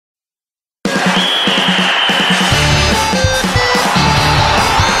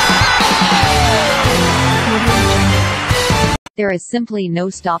There is simply no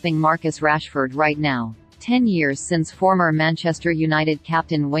stopping Marcus Rashford right now. 10 years since former Manchester United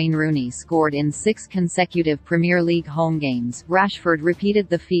captain Wayne Rooney scored in 6 consecutive Premier League home games, Rashford repeated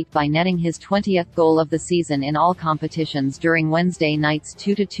the feat by netting his 20th goal of the season in all competitions during Wednesday night's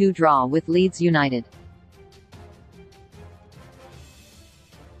 2-2 draw with Leeds United.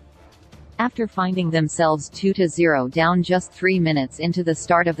 After finding themselves 2-0 down just 3 minutes into the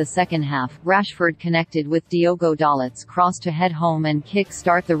start of the second half, Rashford connected with Diogo Dalot's cross to head home and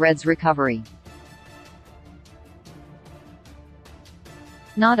kick-start the Reds' recovery.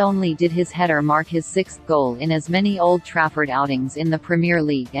 Not only did his header mark his 6th goal in as many Old Trafford outings in the Premier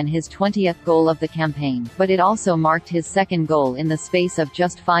League and his 20th goal of the campaign, but it also marked his 2nd goal in the space of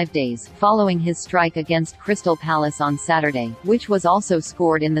just 5 days, following his strike against Crystal Palace on Saturday, which was also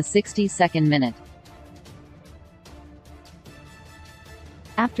scored in the 62nd minute.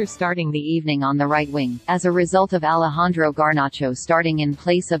 After starting the evening on the right wing, as a result of Alejandro Garnacho starting in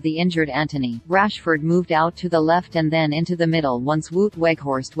place of the injured Antony, Rashford moved out to the left and then into the middle once Wout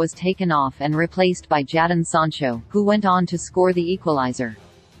Weghorst was taken off and replaced by Jadon Sancho, who went on to score the equalizer.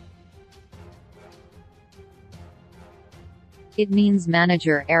 It means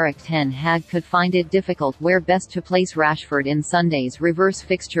manager Erik ten Hag could find it difficult where best to place Rashford in Sunday's reverse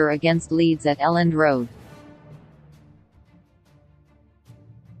fixture against Leeds at Elland Road.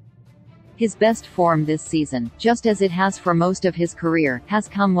 His best form this season, just as it has for most of his career, has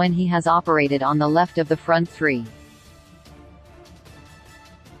come when he has operated on the left of the front three.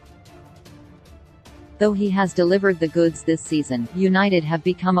 Though he has delivered the goods this season, United have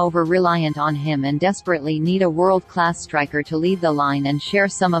become over-reliant on him and desperately need a world-class striker to lead the line and share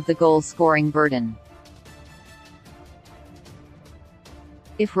some of the goal-scoring burden.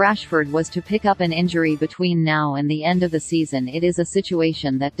 If Rashford was to pick up an injury between now and the end of the season, it is a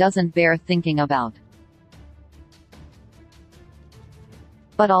situation that doesn't bear thinking about.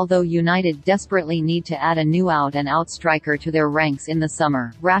 But although United desperately need to add a new out-and-out striker to their ranks in the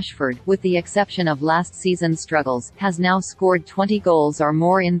summer, Rashford, with the exception of last season's struggles, has now scored 20 goals or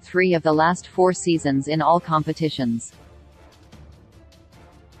more in 3 of the last 4 seasons in all competitions.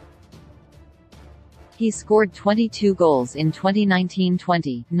 He scored 22 goals in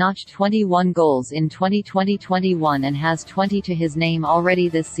 2019-20, notched 21 goals in 2020-21 and has 20 to his name already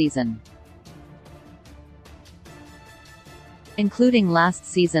this season. Including last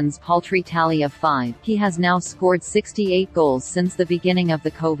season's paltry tally of 5, he has now scored 68 goals since the beginning of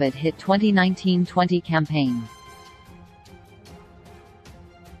the COVID-hit 2019-20 campaign.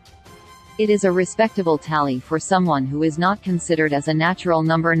 It is a respectable tally for someone who is not considered as a natural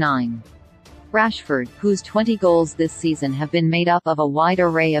number 9. Rashford, whose 20 goals this season have been made up of a wide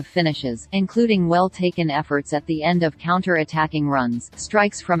array of finishes, including well-taken efforts at the end of counter-attacking runs,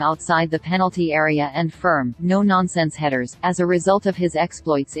 strikes from outside the penalty area and firm, no-nonsense headers, as a result of his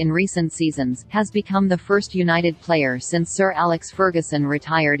exploits in recent seasons, has become the first United player since Sir Alex Ferguson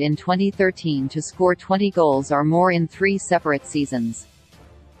retired in 2013 to score 20 goals or more in 3 separate seasons.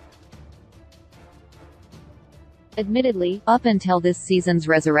 Admittedly, up until this season's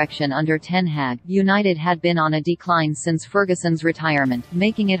resurrection under Ten Hag, United had been on a decline since Ferguson's retirement,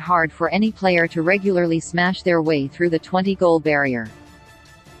 making it hard for any player to regularly smash their way through the 20-goal barrier.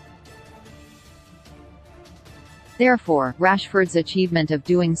 Therefore, Rashford's achievement of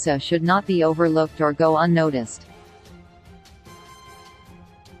doing so should not be overlooked or go unnoticed.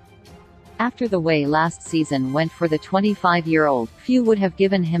 After the way last season went for the 25-year-old, few would have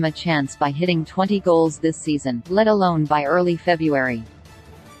given him a chance by hitting 20 goals this season, let alone by early February.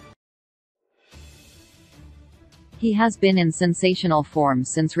 He has been in sensational form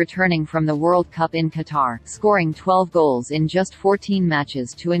since returning from the World Cup in Qatar, scoring 12 goals in just 14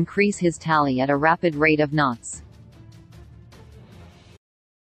 matches to increase his tally at a rapid rate of knots.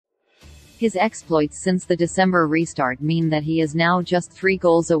 His exploits since the December restart mean that he is now just 3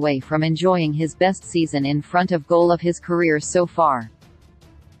 goals away from enjoying his best season in front of goal of his career so far.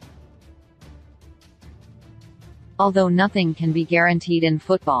 Although nothing can be guaranteed in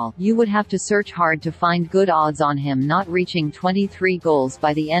football, you would have to search hard to find good odds on him not reaching 23 goals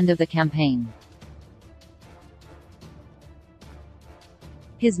by the end of the campaign.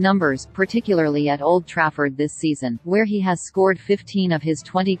 His numbers, particularly at Old Trafford this season, where he has scored 15 of his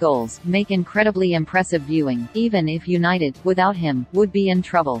 20 goals, make incredibly impressive viewing, even if United, without him, would be in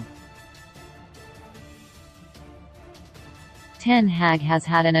trouble. Ten Hag has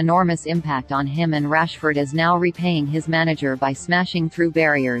had an enormous impact on him, and Rashford is now repaying his manager by smashing through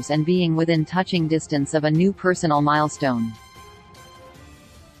barriers and being within touching distance of a new personal milestone.